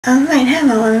Alright,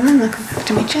 hello everyone, welcome back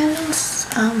to my channel.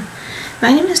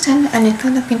 My name is Tan and I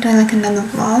thought I'd be doing like another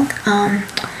vlog.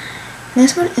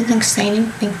 This one is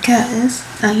exciting because,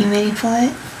 are you ready for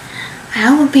it?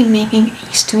 I will be making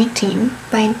a street team.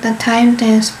 By the time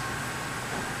this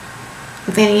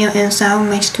video is out,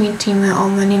 my street team will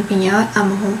already be out.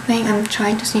 I'm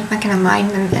trying to see if I can align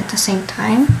them at the same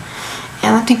time. It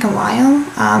will take a while.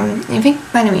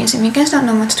 By the way, if you guys don't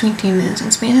know what street team is,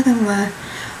 it's basically where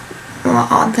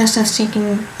authors are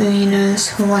seeking readers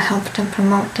who will help them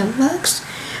promote their books,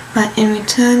 but in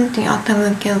return the author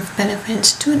will give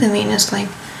benefits to the readers like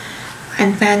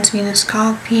advanced readers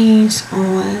copies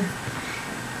or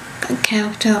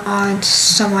character art,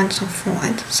 so on and so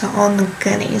forth. So all the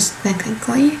goodies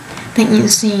technically that you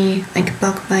see like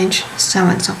book merch, so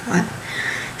on and so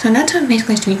forth. So that's what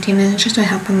basically street team is, just to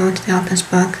help promote the author's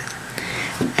book.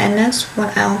 And that's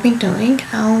what I'll be doing.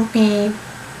 I'll be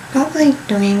probably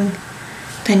doing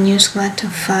the newsletter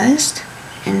first,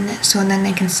 and so then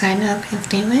they can sign up if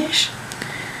they wish,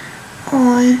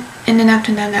 and then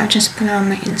after that I'll just put it on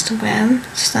my Instagram.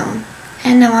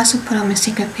 And I'll also put on my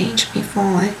secret page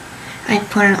before I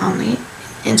put it on my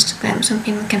Instagram so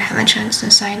people can have a chance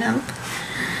to sign up.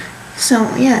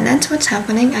 So yeah, that's what's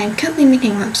happening. I'm currently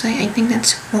making a website. I think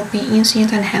that will be easier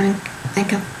than having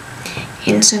like a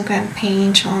Instagram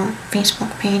page or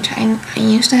Facebook page. I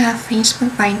used to have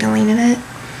Facebook, but I deleted it.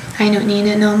 I don't need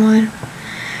it no more.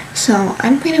 So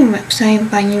I'm creating a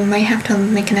website, but you might have to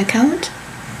make an account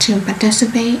to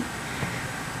participate,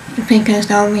 because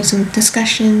there will be some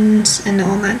discussions and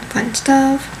all that fun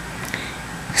stuff.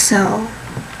 So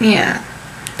yeah,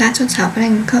 that's what's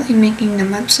happening. I'm currently making the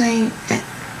website,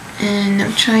 and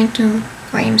I'm trying to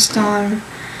brainstorm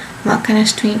what kind of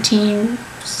street teams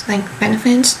like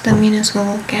benefits the readers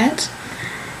will get.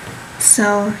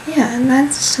 So yeah,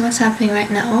 that's what's happening right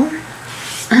now.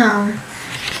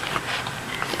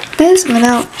 This,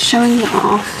 without showing you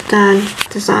off the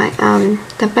design,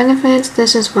 the benefits,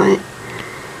 this is what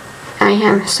I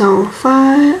have so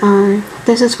far.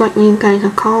 This is what you guys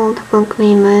are called, book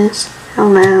readers.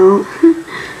 Hello.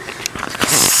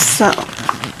 So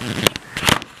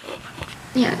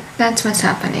yeah, that's what's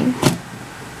happening.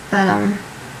 But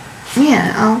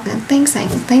yeah, all good things I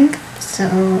think. So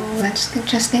let's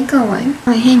just get going.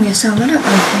 Oh hey, so a little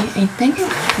update. I think I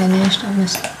finished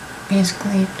almost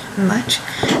basically much.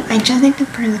 I just need to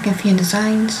put like a few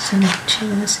designs to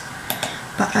choose,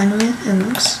 but otherwise it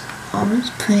looks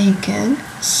almost pretty good.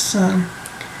 So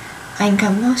I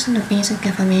got most of the basic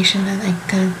information that I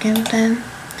could give them.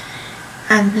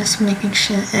 I'm just making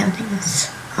sure everything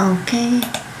is okay.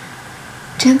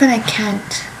 Too bad I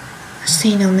can't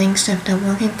see the links if they're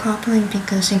working properly,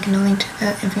 because you can only do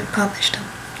that if you publish the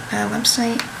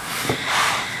website.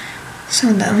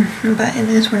 So dumb, but it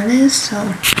is what it is.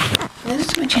 So this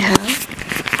is what you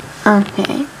have.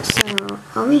 Okay, so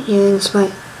over here is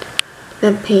what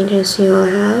the pages you will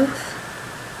have.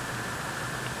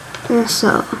 And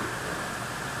so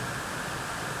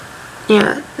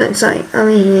yeah, that's like over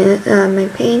here, my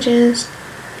pages.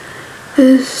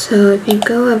 So if you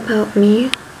go about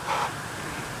me,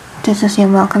 this is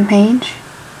your welcome page,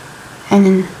 and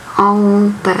then all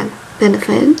that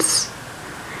benefits.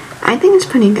 I think it's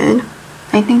pretty good.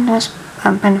 I think those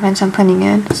benefits are pretty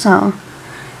good, so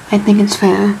I think it's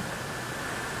fair.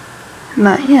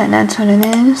 But yeah, that's what it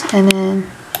is. And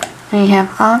then we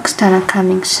have arcs that are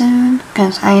coming soon,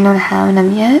 because I don't have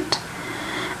them yet.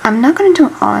 I'm not going to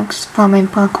do arcs for my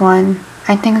book 1.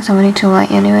 I think it's already too late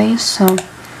anyways, so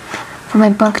for my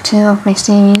book 2 of my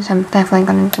series, I'm definitely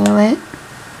going to do it.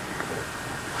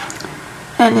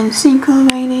 And then sequel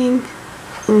writing,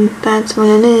 and that's what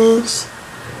it is.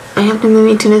 I have to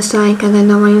move it to the side because I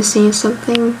don't want you to see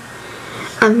something.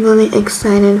 I'm really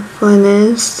excited for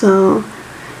this. So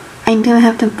I do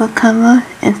have the book cover.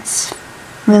 It's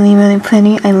really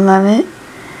pretty. I love it.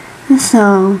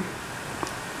 So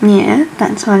yeah,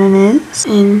 that's what it is.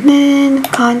 And then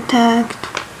contact.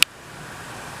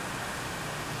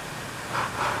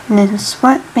 This is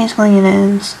what basically it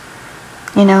is.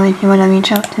 You know, if you want to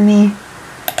reach out to me.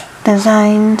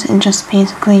 Designs, and just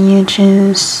basically you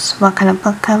choose what kind of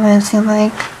book covers you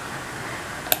like.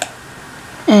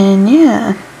 And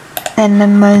yeah, and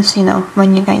members, you know,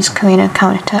 when you guys create an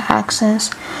account to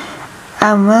access,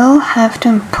 I will have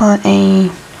to put a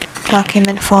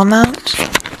document format,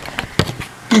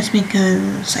 just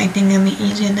because I think it'll be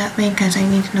easier that way, because I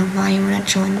need to know why you want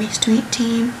to join my street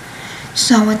team,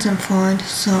 so on and so forth.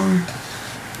 So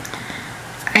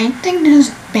I think this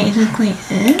is basically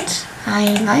it.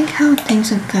 I like how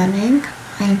things are going.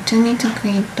 I do need to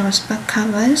create those book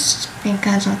covers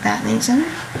because of that reason.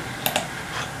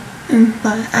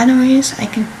 But anyways, I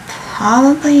can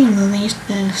probably release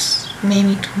this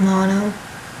maybe tomorrow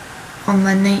or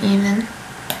Monday even.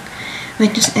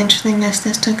 Which is interesting as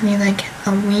this took me like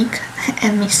a week,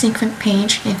 and my secret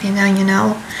page, if you know, you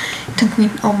know, took me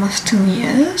almost 2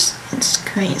 years. It's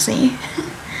crazy.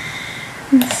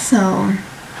 So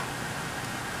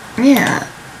yeah,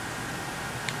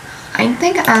 I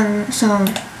think so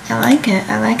I like it.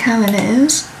 I like how it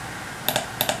is,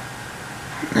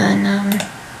 and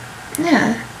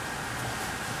yeah,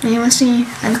 you will see.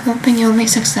 I'm hoping you'll be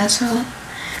successful,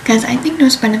 because I think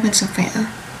those benefits are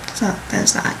fair. So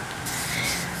there's that.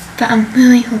 But I'm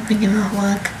really hoping it will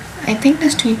work. I think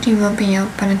this tweet will be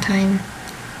out by the time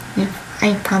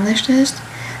I publish this.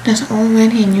 There's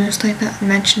already a newsletter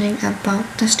mentioning about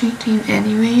this tweet team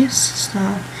anyways,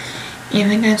 so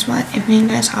if you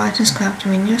guys are subscribed to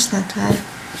my newsletter,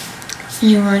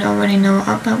 you would already know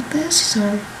about this,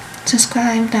 so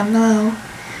subscribe down below.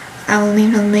 I will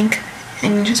leave a link,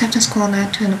 and you just have to scroll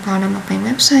down to the bottom of my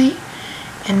website,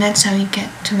 and that's how you get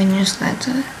to my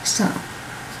newsletter, so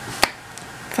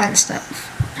fun stuff.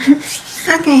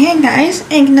 Okay, hey guys,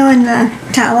 ignore the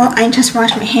towel, I just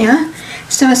washed my hair.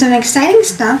 So some exciting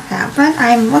stuff happened.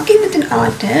 I'm working with an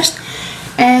artist,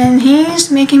 and he's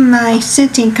making my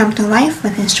city come to life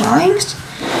with his drawings.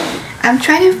 I'm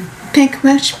trying to pick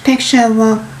which picture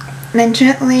will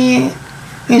legitimately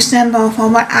resemble for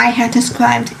what I had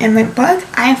described in my book.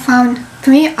 I found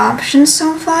 3 options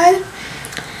so far,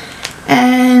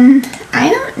 and I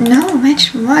don't know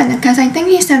which one, because I think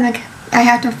he said like I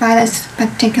have to find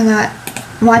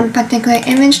one particular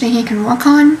image that he can work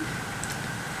on.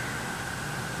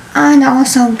 Oh, that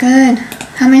was so good.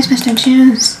 How am I supposed to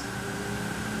choose?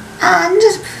 Oh,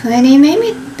 this is pretty.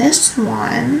 Maybe this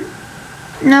one.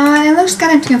 No, it looks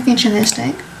kind of too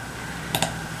futuristic.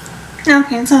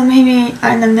 Okay, so maybe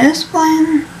either this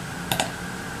one.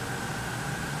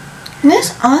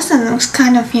 This also looks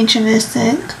kind of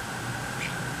futuristic.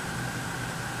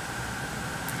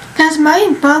 Because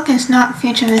my book is not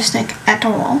futuristic at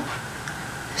all.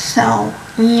 So,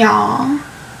 yeah.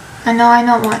 I know I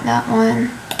don't want that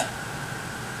one.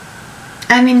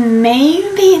 I mean,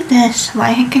 maybe this one.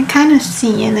 I can kind of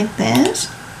see it like this.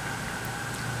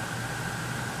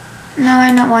 No,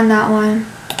 I don't want that one.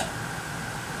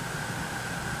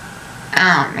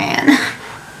 Oh, man.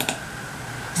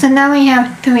 So now we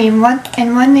have 3. What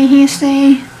did he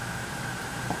say?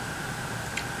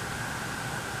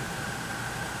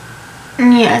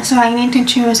 Yeah, so I need to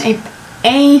choose a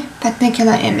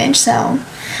particular image, so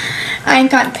I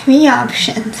got 3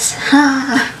 options.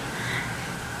 Ha!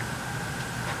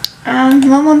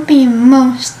 What would be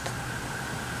most,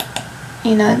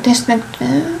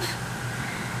 distinctive?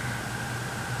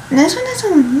 This one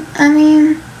doesn't, I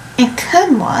mean, it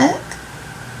could work.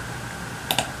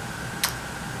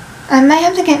 I might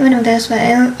have to get rid of this one.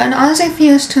 It honestly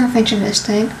feels too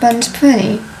futuristic, but it's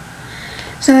pretty.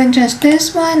 So just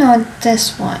this one or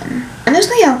this one?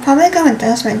 Honestly, I'll probably go with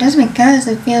this one just because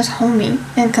it feels homey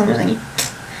and cozy.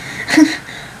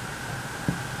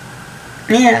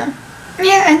 Yeah.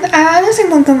 Yeah, I honestly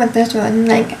will go with this one.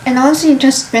 And honestly, it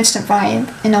just fits the vibe,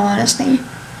 in all honesty.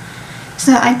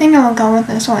 So I think I will go with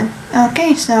this one.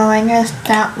 Okay, so I guess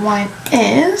that one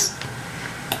is.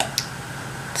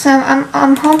 So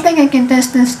I'm hoping I can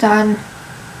get this done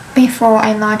before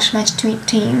I launch my tweet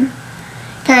team.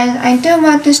 Guys, I do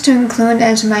want this to include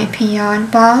as my PR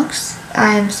box.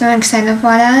 I'm so excited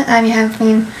for that. I have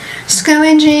been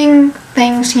scavenging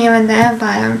things here and there,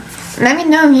 but let me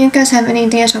know if you guys have any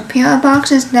ideas for PR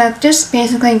boxes. That just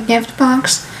basically gift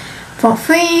box for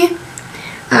free.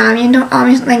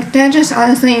 They're just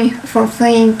honestly for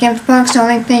free gift box. The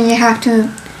only thing you have to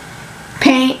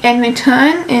pay in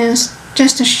return is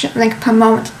just to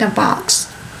promote the box,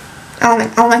 or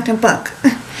the book.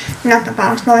 Not the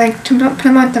box, but to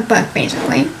promote the book,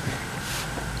 basically.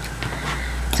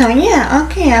 So yeah,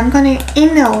 okay, I'm gonna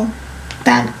email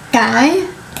that guy.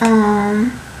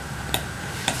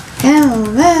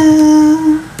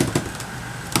 Hello.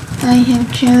 I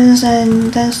have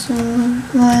chosen this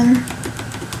one.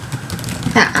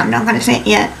 I'm not gonna say it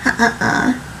yet.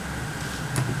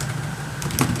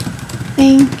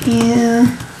 Thank you.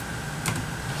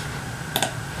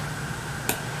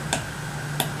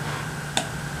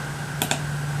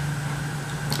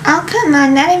 Oh, come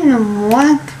on, that didn't even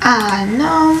work. Ah,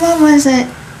 no, what was it?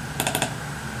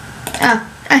 Oh,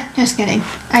 just kidding.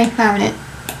 I found it.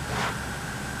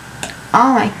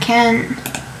 Oh, I can't.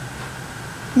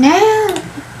 No!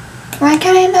 Why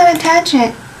can't I not attach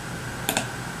it?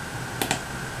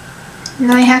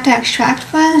 No, I have to extract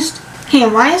first? Hey,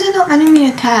 why is it not letting me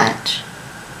attach?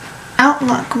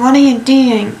 Outlook, what are you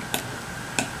doing?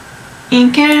 You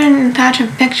can attach a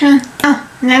picture. Oh,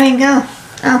 there we go.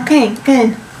 Okay,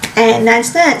 good. And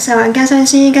that's that. So I guess I'll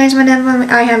see you guys whenever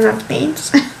I have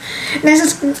updates.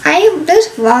 This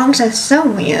vlogs are so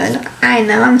weird. I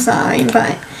know, I'm sorry,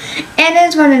 but it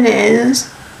is what it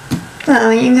is. So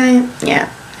you guys,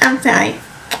 yeah, I'm sorry.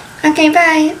 Okay,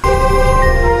 bye.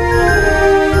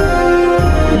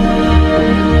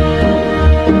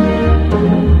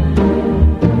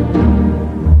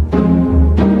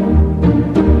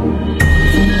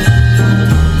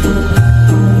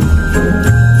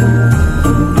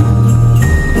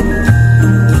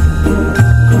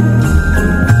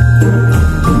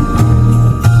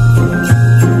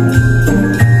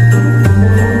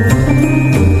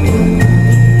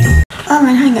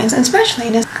 Especially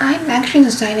this, I'm actually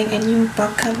designing a new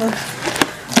book cover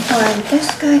for this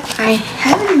guy. I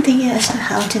have an idea as to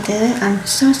how to do it. I'm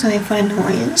so sorry for the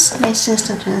noise. My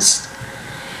sister just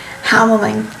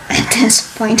howling at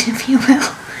this point, if you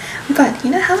will. But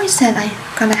you know how I said I'm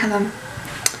gonna have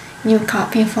a new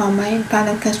copy for my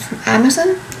product from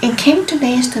Amazon? It came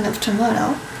today instead of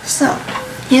tomorrow. So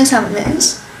here's how it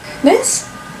is. This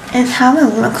is how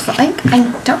it looks like. I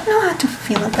don't know how to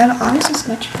feel about it. Honestly, it's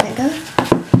much bigger.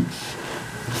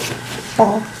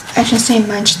 Or I should say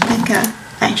much thicker,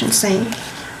 I should say.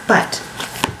 But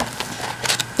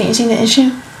do you see the issue?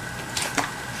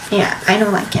 Yeah, I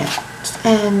don't like it.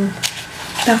 And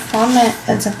the format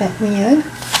is a bit weird.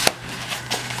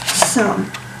 So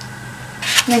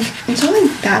like it's only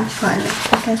that part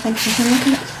because like if you look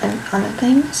at other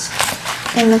things,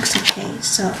 it looks okay.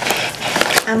 So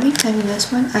I'll be telling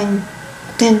this one. I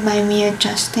did my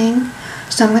readjusting.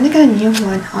 So I'm gonna get a new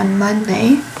one on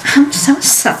Monday. I'm so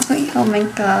sorry, oh my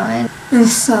god.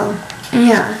 So,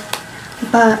 yeah.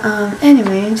 But,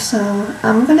 anyway, so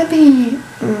I'm gonna be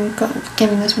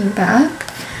giving this one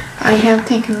back. I have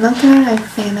taken a look at it, I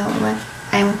figured out what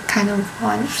I kind of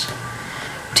want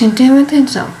to do with it,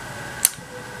 so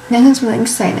this is really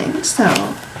exciting.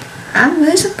 So, I'm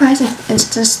really surprised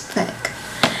it's this thick.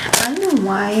 I don't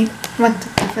know what the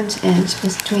difference is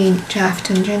between draft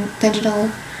and digital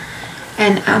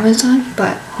and Amazon,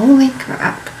 but holy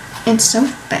crap, it's so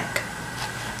thick.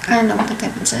 I don't know what the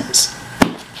difference is.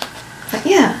 But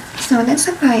yeah, so that's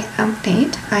a great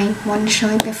update. I want to show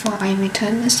you before I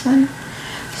return this one.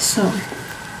 So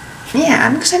yeah,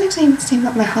 I'm excited to see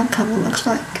what my hardcover looks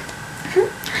like.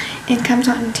 It comes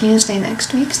out on Tuesday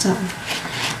next week, so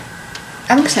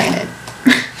I'm excited.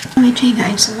 Let me tell you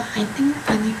guys, so I think I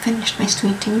finally finished my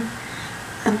sweet tea.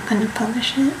 I'm gonna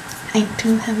publish it. I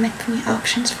do have my 3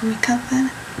 options for my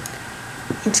cover.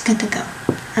 It's good to go.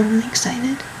 I'm really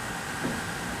excited.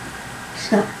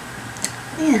 So,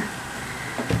 yeah.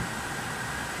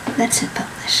 Let's hit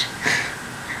publish.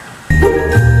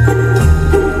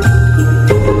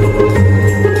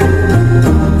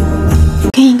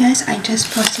 Okay guys, I just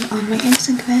posted on my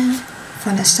Instagram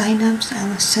for the sign-ups. I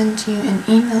will send you an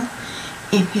email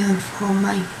if you're for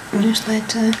my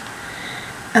newsletter.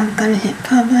 I'm gonna hit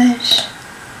publish.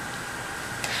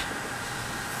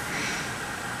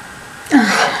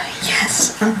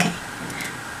 Yes, okay.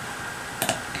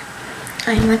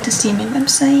 I want to see my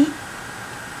website.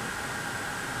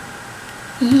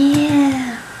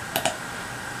 Yeah.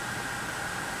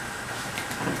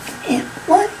 It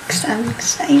works. I'm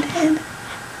excited.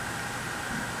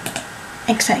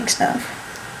 Exciting stuff.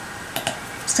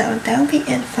 So that'll be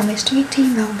it for my street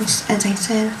team. As I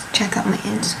said, check out my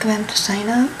Instagram to sign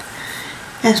up,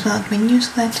 as well as my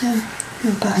newsletter.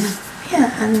 But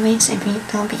yeah, anyways,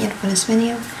 that'll be it for this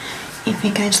video. If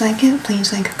you guys like it,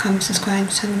 please like, comment,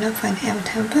 subscribe, so you know if I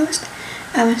ever post.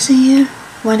 I will see you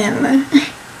whenever.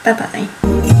 Bye bye.